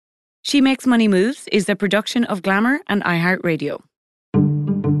She Makes Money Moves is a production of Glamour and iHeartRadio.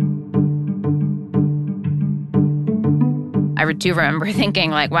 I do remember thinking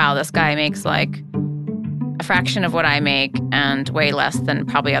like, wow, this guy makes like a fraction of what I make and way less than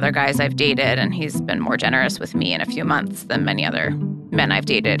probably other guys I've dated. And he's been more generous with me in a few months than many other men I've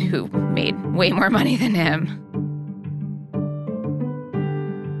dated who made way more money than him.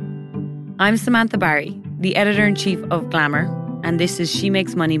 I'm Samantha Barry, the editor-in-chief of Glamour, and this is She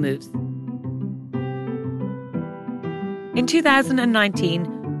Makes Money Moves. In 2019,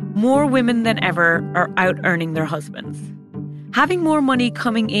 more women than ever are out earning their husbands. Having more money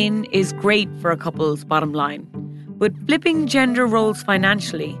coming in is great for a couple's bottom line, but flipping gender roles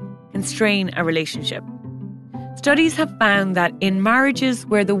financially can strain a relationship. Studies have found that in marriages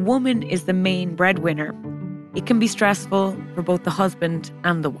where the woman is the main breadwinner, it can be stressful for both the husband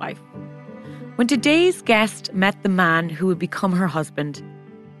and the wife. When today's guest met the man who would become her husband,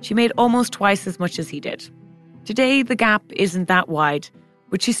 she made almost twice as much as he did. Today, the gap isn't that wide,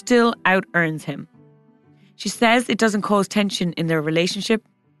 but she still out-earns him. She says it doesn't cause tension in their relationship,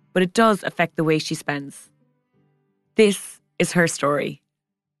 but it does affect the way she spends. This is her story.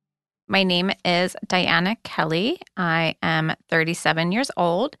 My name is Diana Kelly. I am 37 years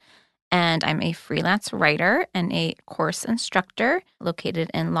old, and I'm a freelance writer and a course instructor located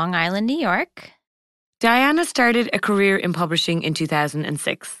in Long Island, New York. Diana started a career in publishing in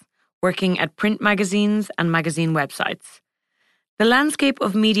 2006, working at print magazines and magazine websites. The landscape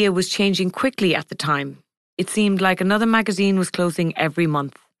of media was changing quickly at the time. It seemed like another magazine was closing every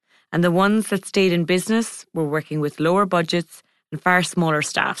month, and the ones that stayed in business were working with lower budgets and far smaller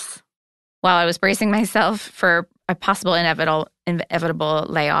staffs. While I was bracing myself for a possible inevitable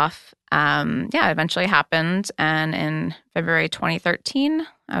layoff, it eventually happened. And in February 2013,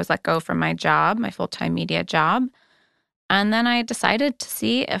 I was let go from my job, my full-time media job. And then I decided to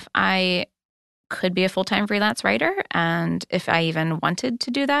see if I could be a full-time freelance writer and if I even wanted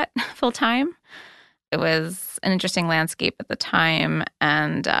to do that full-time. It was an interesting landscape at the time,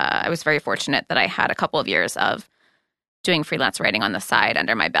 and I was very fortunate that I had a couple of years of doing freelance writing on the side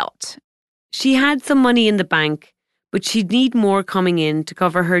under my belt. She had some money in the bank, but she'd need more coming in to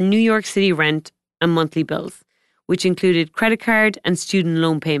cover her New York City rent and monthly bills, which included credit card and student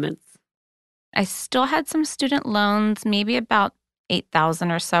loan payments. I still had some student loans, maybe about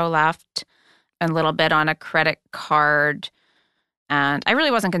 $8,000 or so left, a little bit on a credit card. And I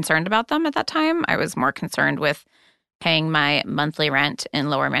really wasn't concerned about them at that time. I was more concerned with paying my monthly rent in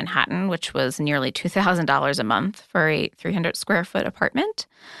Lower Manhattan, which was nearly $2,000 a month for a 300 square foot apartment.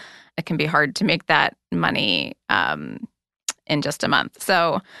 It can be hard to make that money in just a month.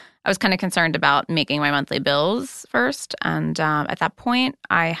 So I was kind of concerned about making my monthly bills first. And at that point,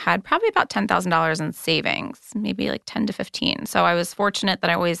 I had probably about $10,000 in savings, maybe like 10 to 15. So I was fortunate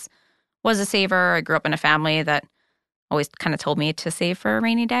that I always was a saver. I grew up in a family that always kind of told me to save for a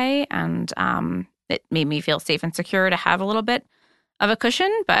rainy day. And it made me feel safe and secure to have a little bit of a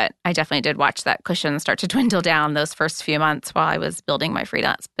cushion. But I definitely did watch that cushion start to dwindle down those first few months while I was building my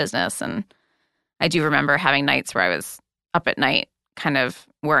freelance business. And I do remember having nights where I was up at night kind of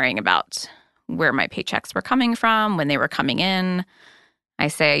worrying about where my paychecks were coming from, when they were coming in. I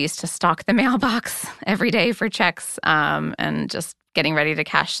say I used to stock the mailbox every day for checks and just getting ready to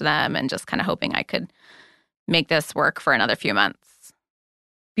cash them and just kind of hoping I could make this work for another few months.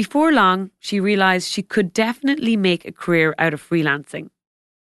 Before long, she realized she could definitely make a career out of freelancing.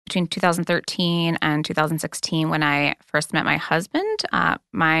 Between 2013 and 2016, when I first met my husband,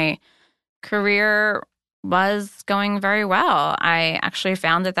 my career was going very well. I actually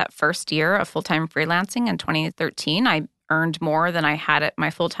found that first year of full-time freelancing in 2013, I earned more than I had at my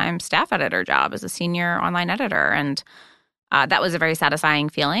full-time staff editor job as a senior online editor. And that was a very satisfying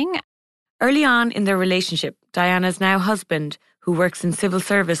feeling. Early on in their relationship, Diana's now husband, who works in civil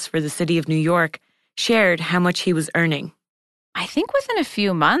service for the city of New York, shared how much he was earning. I think within a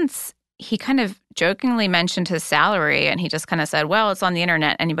few months, he kind of jokingly mentioned his salary, and he just kind of said, well, it's on the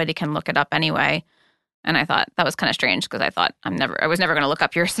internet. Anybody can look it up anyway. And I thought that was kind of strange because I thought I was never going to look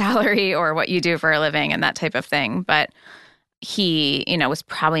up your salary or what you do for a living and that type of thing. But he, was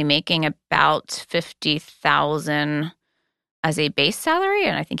probably making about $50,000 as a base salary.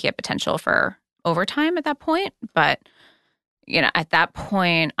 And I think he had potential for overtime at that point. But, at that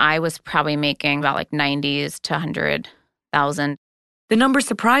point, I was probably making about like 90s to 100,000. The number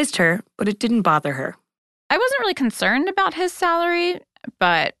surprised her, but it didn't bother her. I wasn't really concerned about his salary,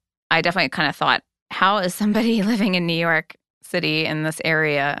 but I definitely kind of thought, how is somebody living in New York City in this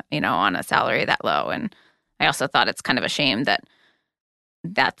area, on a salary that low? And I also thought it's kind of a shame that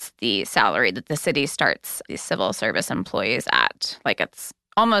that's the salary that the city starts these civil service employees at. Like, it's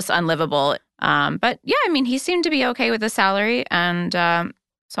almost unlivable. But yeah, I mean, he seemed to be okay with the salary. And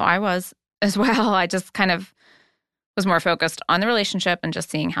so I was as well. I just kind of was more focused on the relationship and just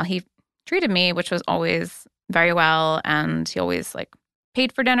seeing how he treated me, which was always very well. And he always like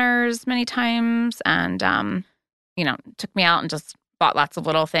paid for dinners many times and, took me out and just bought lots of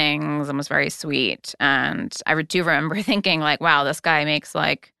little things and was very sweet. And I do remember thinking like, wow, this guy makes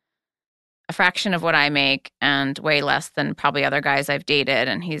like a fraction of what I make and way less than probably other guys I've dated.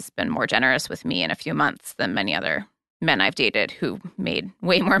 And he's been more generous with me in a few months than many other men I've dated who made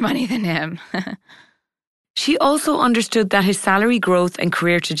way more money than him. She also understood that his salary growth and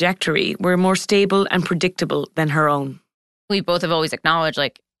career trajectory were more stable and predictable than her own. We both have always acknowledged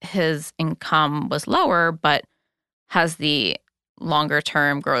like his income was lower, but has the longer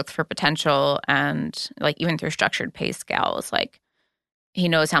term growth for potential. And like even through structured pay scales, like he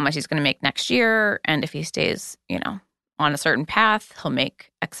knows how much he's going to make next year. And if he stays, on a certain path, he'll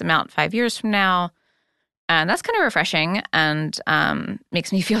make X amount 5 years from now. And that's kind of refreshing and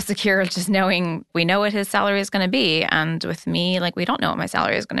makes me feel secure just knowing we know what his salary is going to be. And with me, like we don't know what my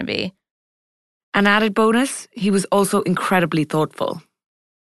salary is going to be. An added bonus, he was also incredibly thoughtful.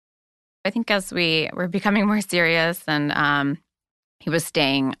 I think as we were becoming more serious and he was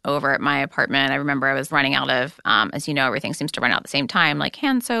staying over at my apartment, I remember I was running out of, as you know, everything seems to run out at the same time, like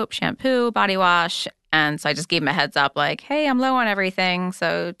hand soap, shampoo, body wash. And so I just gave him a heads up like, hey, I'm low on everything.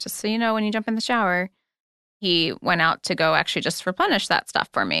 So just so you know, when you jump in the shower. He went out to go actually just replenish that stuff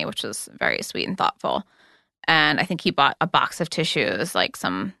for me, which was very sweet and thoughtful. And I think he bought a box of tissues, like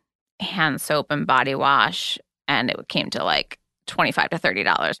some hand soap and body wash, and it came to like $25 to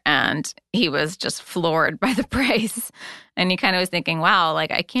 $30. And he was just floored by the price. And he kind of was thinking, wow,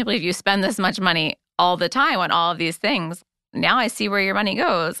 like, I can't believe you spend this much money all the time on all of these things. Now I see where your money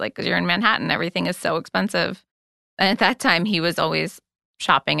goes, like, because you're in Manhattan, everything is so expensive. And at that time, he was always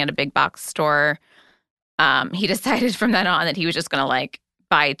shopping at a big box store. He decided from then on that he was just going to like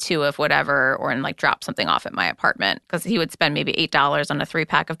buy 2 of whatever or and like drop something off at my apartment because he would spend maybe $8 on a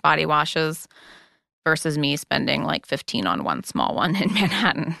 3-pack of body washes versus me spending like $15 on one small one in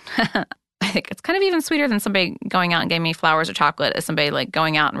Manhattan. I think it's kind of even sweeter than somebody going out and giving me flowers or chocolate as somebody like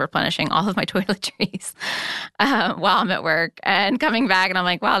going out and replenishing all of my toiletries while I'm at work and coming back. And I'm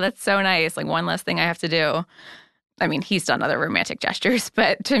like, wow, that's so nice. Like one less thing I have to do. I mean, he's done other romantic gestures,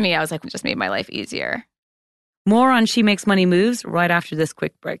 but to me, I was like, it just made my life easier. More on She Makes Money Moves right after this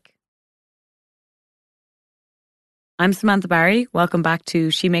quick break. I'm Samantha Barry. Welcome back to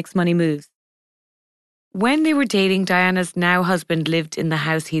She Makes Money Moves. When they were dating, Diana's now husband lived in the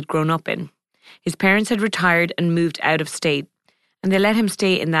house he'd grown up in. His parents had retired and moved out of state, and they let him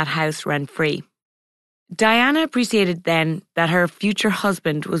stay in that house rent-free. Diana appreciated then that her future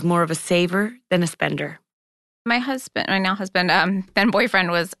husband was more of a saver than a spender. My now husband, then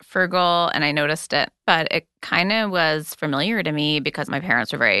boyfriend was frugal and I noticed it, but it kind of was familiar to me because my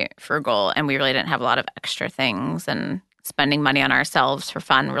parents were very frugal and we really didn't have a lot of extra things and spending money on ourselves for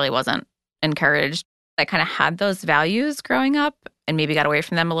fun really wasn't encouraged. I kind of had those values growing up and maybe got away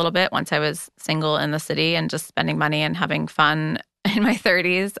from them a little bit once I was single in the city and just spending money and having fun in my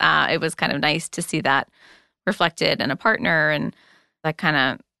 30s. It was kind of nice to see that reflected in a partner and that kind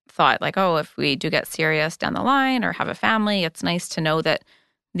of thought like, oh, if we do get serious down the line or have a family, it's nice to know that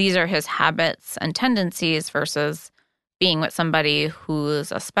these are his habits and tendencies versus being with somebody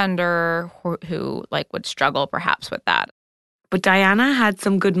who's a spender who like would struggle perhaps with that. But Diana had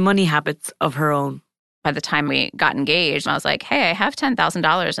some good money habits of her own. By the time we got engaged, I was like, hey, I have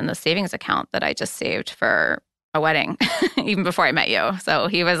 $10,000 in the savings account that I just saved for a wedding, even before I met you. So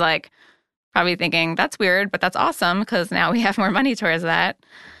he was like probably thinking, that's weird, but that's awesome because now we have more money towards that.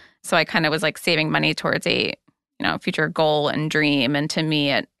 So I kind of was like saving money towards a, future goal and dream. And to me,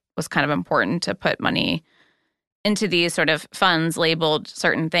 it was kind of important to put money into these sort of funds labeled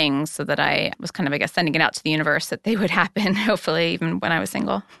certain things so that I was kind of, I guess, sending it out to the universe that they would happen, hopefully, even when I was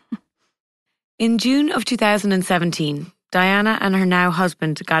single. In June of 2017, Diana and her now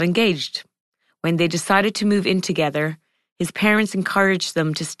husband got engaged. When they decided to move in together, his parents encouraged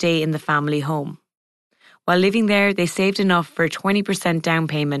them to stay in the family home. While living there, they saved enough for a 20% down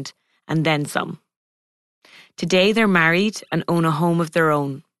payment and then some. Today, they're married and own a home of their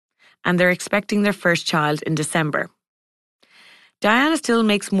own, and they're expecting their first child in December. Diana still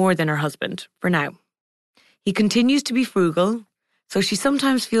makes more than her husband, for now. He continues to be frugal, so she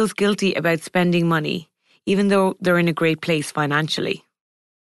sometimes feels guilty about spending money, even though they're in a great place financially.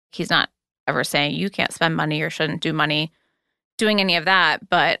 He's not ever saying you can't spend money or shouldn't do money. Doing any of that,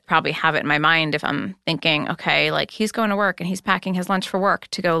 but probably have it in my mind if I'm thinking, okay, like he's going to work and he's packing his lunch for work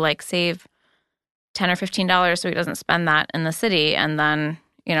to go like save $10 or $15 so he doesn't spend that in the city. And then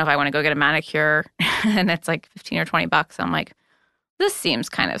if I want to go get a manicure and it's like $15 or $20, I'm like, this seems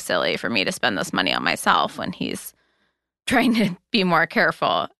kind of silly for me to spend this money on myself when he's trying to be more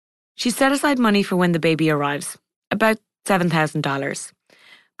careful. She set aside money for when the baby arrives, about $7,000.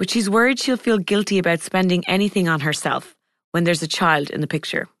 But she's worried she'll feel guilty about spending anything on herself when there's a child in the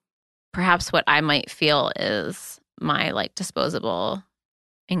picture. Perhaps what I might feel is my disposable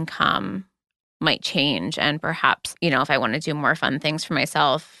income might change. And perhaps, if I want to do more fun things for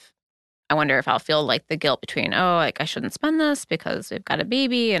myself, I wonder if I'll feel like the guilt between, I shouldn't spend this because we've got a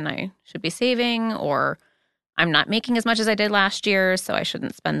baby and I should be saving, or I'm not making as much as I did last year, so I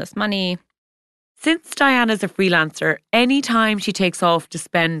shouldn't spend this money. Since Diana's a freelancer, any time she takes off to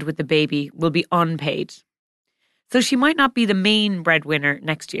spend with the baby will be unpaid. So she might not be the main breadwinner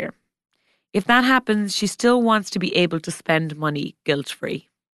next year. If that happens, she still wants to be able to spend money guilt-free.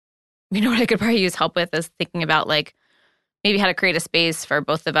 You know what I could probably use help with is thinking about maybe how to create a space for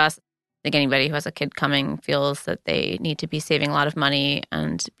both of us. I think anybody who has a kid coming feels that they need to be saving a lot of money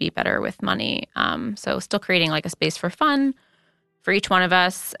and be better with money. So still creating a space for fun for each one of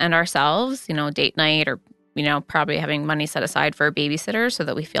us and ourselves, date night, or, probably having money set aside for a babysitter so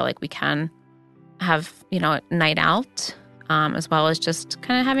that we feel like we can have, a night out, as well as just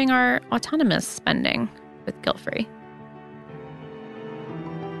kind of having our autonomous spending with guilt-free.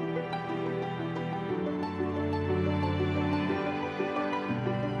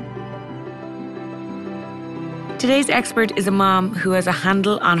 Today's expert is a mom who has a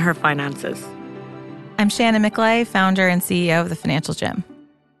handle on her finances. I'm Shannon McLay, founder and CEO of The Financial Gym.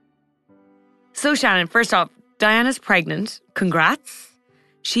 So Shannon, first off, Diana's pregnant. Congrats.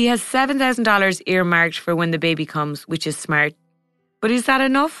 She has $7,000 earmarked for when the baby comes, which is smart. But is that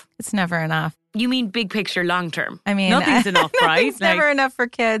enough? It's never enough. You mean big picture, long term? I mean, nothing's enough, right? It's never enough for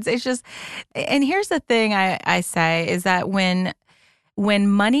kids. It's just, and here's the thing I say is that when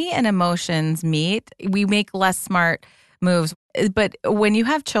money and emotions meet, we make less smart moves. But when you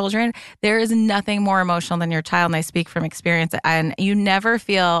have children, there is nothing more emotional than your child. And I speak from experience. And you never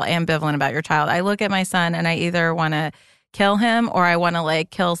feel ambivalent about your child. I look at my son and I either want to kill him or I want to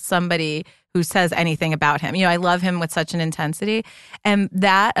kill somebody who says anything about him. I love him with such an intensity. And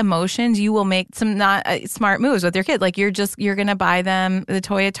that emotions, you will make some not smart moves with your kid. You're going to buy them the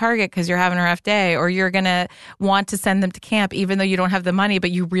toy at Target because you're having a rough day, or you're going to want to send them to camp even though you don't have the money,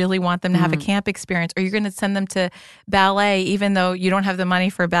 but you really want them to have a camp experience, or you're going to send them to ballet even though you don't have the money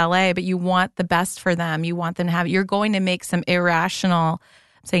for ballet, but you want the best for them. You want them to have, you're going to make some irrational,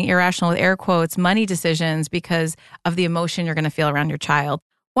 I'm saying irrational with air quotes, money decisions because of the emotion you're going to feel around your child.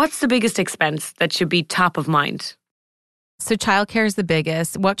 What's the biggest expense that should be top of mind? So childcare is the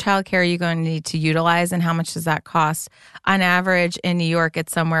biggest. What childcare are you going to need to utilize and how much does that cost? On average, in New York,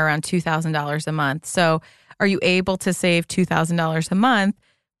 it's somewhere around $2,000 a month. So are you able to save $2,000 a month?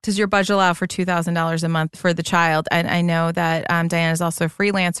 Does your budget allow for $2,000 a month for the child? And I know that Diana is also a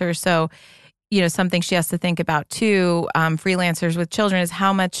freelancer. So something she has to think about too, freelancers with children, is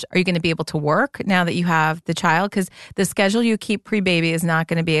how much are you going to be able to work now that you have the child? Because the schedule you keep pre-baby is not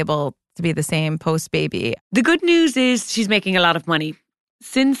going to be able to be the same post-baby. The good news is she's making a lot of money.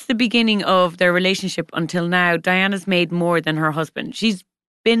 Since the beginning of their relationship until now, Diana's made more than her husband. She's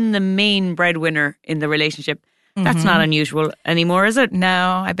been the main breadwinner in the relationship. That's not unusual anymore, is it?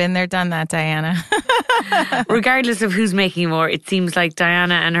 No, I've been there, done that, Diana. Regardless of who's making more, it seems like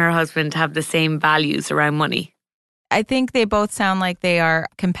Diana and her husband have the same values around money. I think they both sound like they are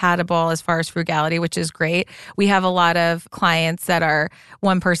compatible as far as frugality, which is great. We have a lot of clients that are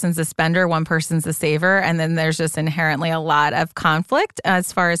one person's a spender, one person's a saver, and then there's just inherently a lot of conflict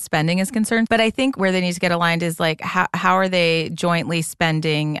as far as spending is concerned. But I think where they need to get aligned is how are they jointly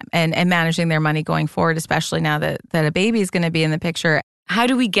spending and managing their money going forward, especially now that a baby is going to be in the picture. How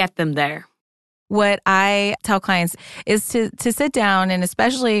do we get them there? What I tell clients is to sit down, and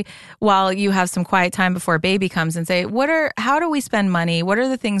especially while you have some quiet time before a baby comes, and say, how do we spend money? What are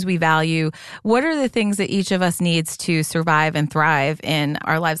the things we value? What are the things that each of us needs to survive and thrive in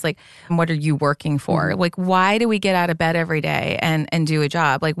our lives? What are you working for? Why do we get out of bed every day and do a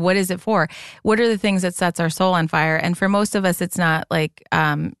job? What is it for? What are the things that sets our soul on fire? And for most of us, it's not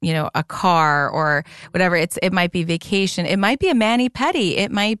a car or whatever. It might be vacation. It might be a mani-pedi.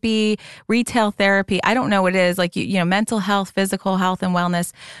 It might be retail therapy. I don't know what it is, mental health, physical health, and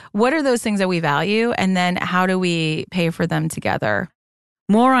wellness. What are those things that we value? And then how do we pay for them together?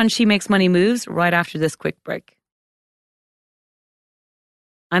 More on She Makes Money Moves right after this quick break.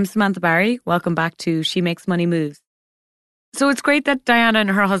 I'm Samantha Barry. Welcome back to She Makes Money Moves. So it's great that Diana and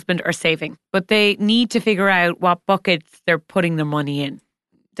her husband are saving, but they need to figure out what buckets they're putting their money in.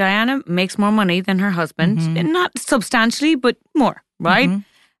 Diana makes more money than her husband, and not substantially, but more, right?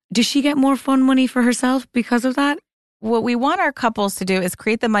 Does she get more fun money for herself because of that? What we want our couples to do is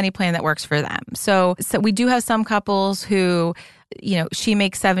create the money plan that works for them. So we do have some couples who, she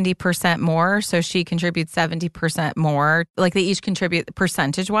makes 70% more, so she contributes 70% more. Like they each contribute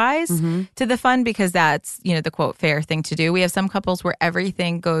percentage-wise to the fund because that's, the quote fair thing to do. We have some couples where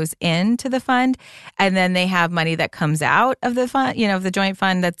everything goes into the fund and then they have money that comes out of the fund, of the joint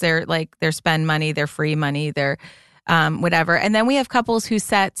fund. That's their spend money, their free money, their whatever. And then we have couples who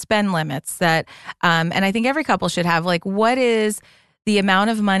set spend limits that, and I think every couple should have, what is the amount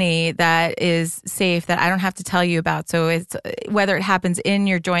of money that is safe that I don't have to tell you about. So it's whether it happens in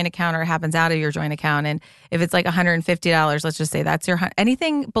your joint account or it happens out of your joint account. And if it's like $150, let's just say that's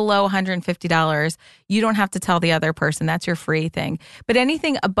anything below $150, you don't have to tell the other person. That's your free thing. But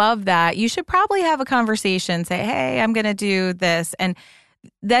anything above that, you should probably have a conversation, say, hey, I'm going to do this. And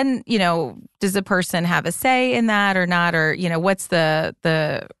then, does the person have a say in that or not? Or, what's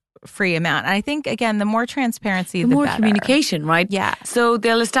the free amount? And I think, again, the more transparency, the more better. Communication, right? Yeah. So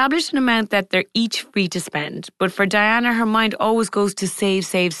they'll establish an amount that they're each free to spend. But for Diana, her mind always goes to save,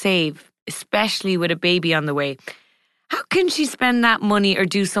 save, save, especially with a baby on the way. How can she spend that money or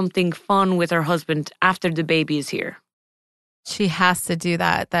do something fun with her husband after the baby is here? She has to do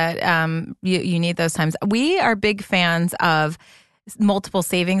that. You need those times. We are big fans of multiple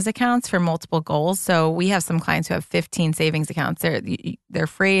savings accounts for multiple goals. So we have some clients who have 15 savings accounts. They're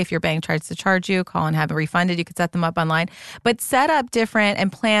free. If your bank tries to charge you, call and have it refunded. You could set them up online, but set up different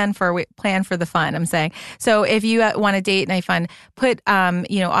and plan for the fun. I'm saying, so if you want a date night fund, put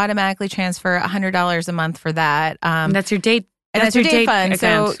automatically transfer $100 a month for that. And that's your date. And that's your date fund.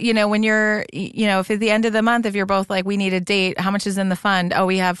 Account. So, when you're, if at the end of the month, if you're both like, we need a date, how much is in the fund? Oh,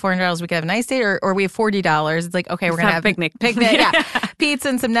 we have $400. We could have a nice date, or we have $40. It's like, okay, we're going to have picnic. Yeah. Pizza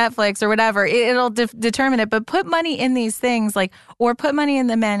and some Netflix or whatever. It'll determine it. But put money in these things, or put money in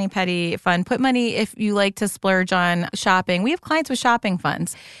the mani-pedi fund. Put money if you like to splurge on shopping. We have clients with shopping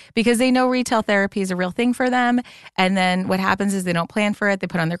funds because they know retail therapy is a real thing for them. And then what happens is they don't plan for it. They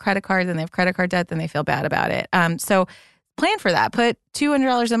put on their credit card, then they have credit card debt, then they feel bad about it. So plan for that. Put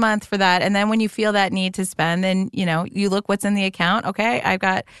 $200 a month for that. And then when you feel that need to spend, then, you look what's in the account. Okay, I've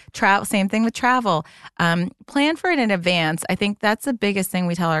got travel. Same thing with travel. Plan for it in advance. I think that's the biggest thing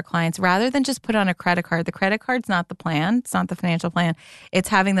we tell our clients, rather than just put on a credit card. The credit card's not the plan. It's not the financial plan. It's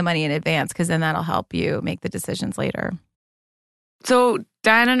having the money in advance, because then that'll help you make the decisions later. So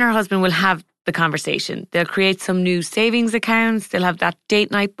Diana and her husband will have the conversation. They'll create some new savings accounts. They'll have that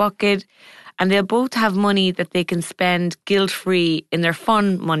date night bucket. And they'll both have money that they can spend guilt-free in their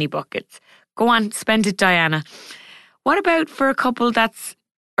fun money buckets. Go on, spend it, Diana. What about for a couple that's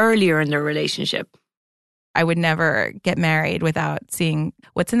earlier in their relationship? I would never get married without seeing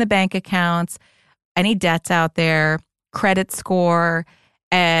what's in the bank accounts, any debts out there, credit score,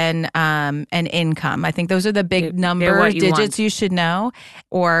 and income. I think those are the big digits you should know.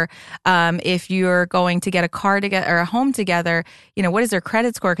 Or if you're going to get a car together or a home together, what is their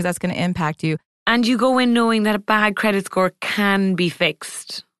credit score? Because that's going to impact you. And you go in knowing that a bad credit score can be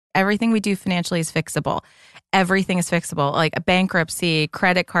fixed. Everything we do financially is fixable. Everything is fixable, like a bankruptcy,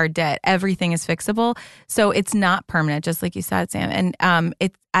 credit card debt, everything is fixable. So it's not permanent, just like you said, Sam. And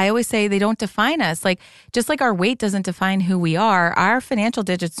I always say they don't define us. Just like our weight doesn't define who we are, our financial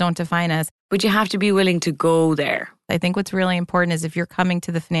digits don't define us. But you have to be willing to go there. I think what's really important is if you're coming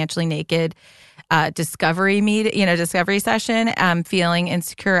to the Financially Naked discovery session, feeling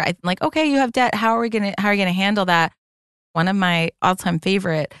insecure, I'm like, okay, you have debt. How are you going to handle that? One of my all-time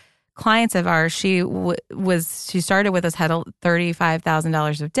favorite clients of ours, she started with us, had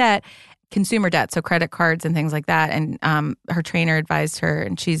 $35,000 of debt, consumer debt, so credit cards and things like that. And her trainer advised her,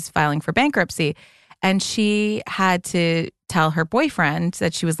 and she's filing for bankruptcy. And she had to tell her boyfriend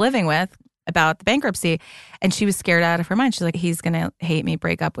that she was living with about the bankruptcy. And she was scared out of her mind. She's like, he's going to hate me,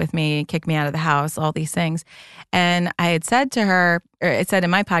 break up with me, kick me out of the house, all these things. And I had said to her, or it said in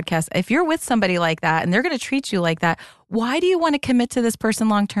my podcast, if you're with somebody like that and they're going to treat you like that, why do you want to commit to this person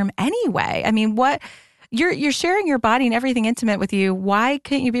long term anyway? I mean, you're sharing your body and everything intimate with you. Why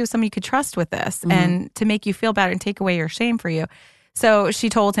couldn't you be with somebody you could trust with this and to make you feel better and take away your shame for you? So she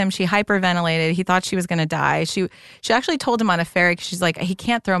told him, she hyperventilated. He thought she was going to die. She actually told him on a ferry, because she's like, he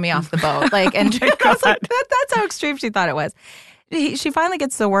can't throw me off the boat. And I was like, that's how extreme she thought it was. She finally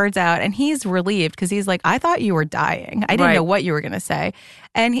gets the words out, and he's relieved, because he's like, I thought you were dying. I didn't know what you were going to say.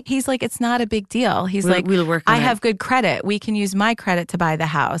 And he's like, it's not a big deal. He's we'll work on I have good credit. We can use my credit to buy the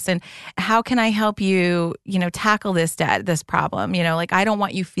house. And how can I help you, tackle this debt, this problem? I don't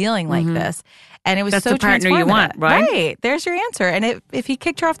want you feeling like this. And it was That's so the partner you want, right? Right. There's your answer. And if he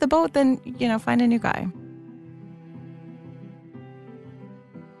kicked her off the boat, then, find a new guy.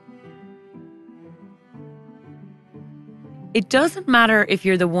 It doesn't matter if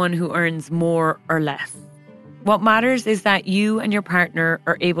you're the one who earns more or less. What matters is that you and your partner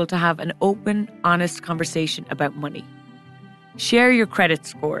are able to have an open, honest conversation about money. Share your credit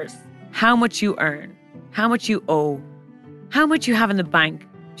scores, how much you earn, how much you owe, how much you have in the bank.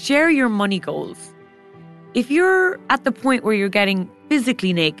 Share your money goals. If you're at the point where you're getting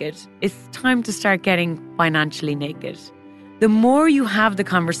physically naked, it's time to start getting financially naked. The more you have the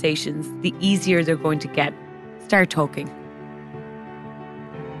conversations, the easier they're going to get. Start talking.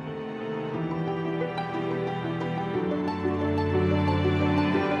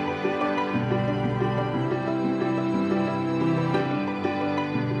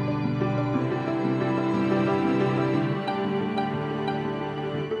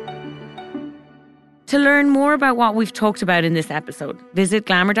 To learn more about what we've talked about in this episode, visit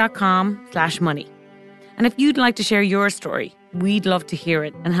glamour.com/money. And if you'd like to share your story, we'd love to hear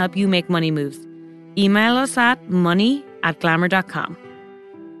it and help you make money moves. Email us at money@glamour.com.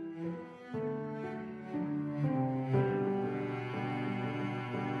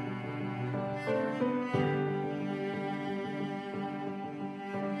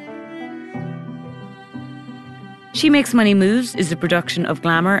 She Makes Money Moves is a production of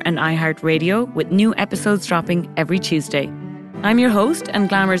Glamour and iHeartRadio, with new episodes dropping every Tuesday. I'm your host and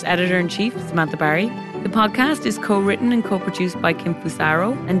Glamour's editor-in-chief, Samantha Barry. The podcast is co-written and co-produced by Kim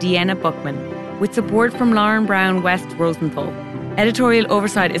Fusaro and Deanna Buckman, with support from Lauren Brown West Rosenthal. Editorial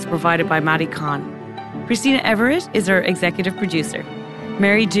oversight is provided by Maddie Kahn. Christina Everett is our executive producer.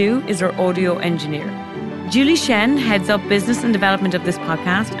 Mary Dew is our audio engineer. Julie Shen heads up business and development of this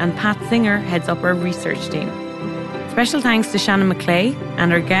podcast, and Pat Singer heads up our research team. Special thanks to Shannon McClay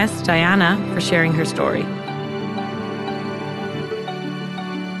and our guest, Diana, for sharing her story.